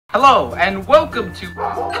Hello, and welcome to...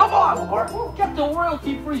 Come on, Mark! Get the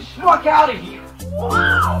royalty-free schmuck out of here!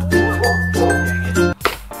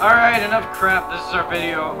 Alright, enough crap. This is our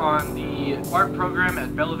video on the art program at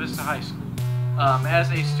Vista High School.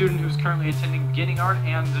 As a student who's currently attending beginning art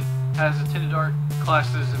and has attended art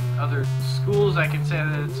classes in other schools, I can say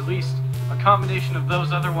that it's at least a combination of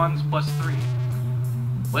those other ones plus 3.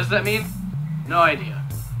 What does that mean? No idea.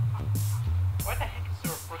 What the heck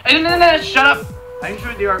is the No, shut up! I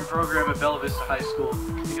enjoyed the art program at Vista High School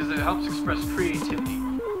because it helps express creativity,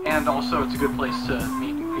 and also it's a good place to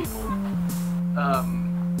meet new people.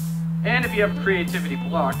 And if you have a creativity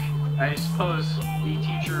block, I suppose the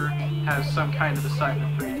teacher has some kind of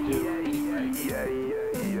assignment for you to do.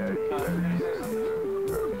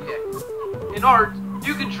 In art,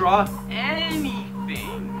 you can draw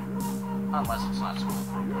anything, unless it's not school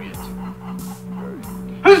appropriate.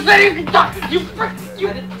 Who said you can talk? You frick!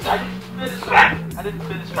 I didn't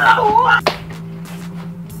finish my...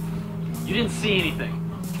 You didn't see anything.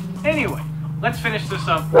 Anyway, let's finish this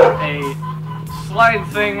up with a slide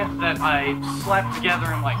thing that I slapped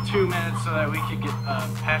together in like 2 minutes so that we could get a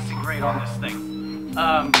passing grade on this thing.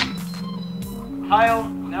 Kyle,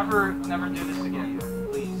 never do this again,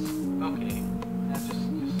 please. Okay.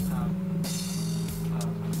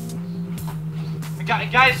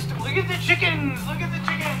 Guys, look at the chickens! Look at the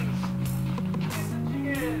chickens! Look at the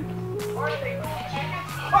chickens! Are they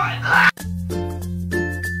chickens? What?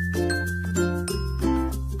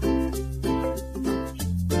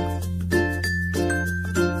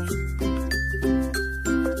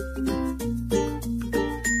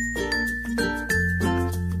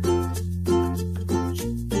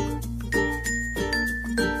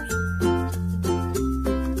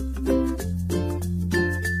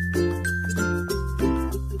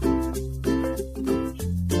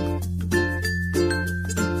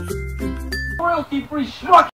 Royalty-free schmuck!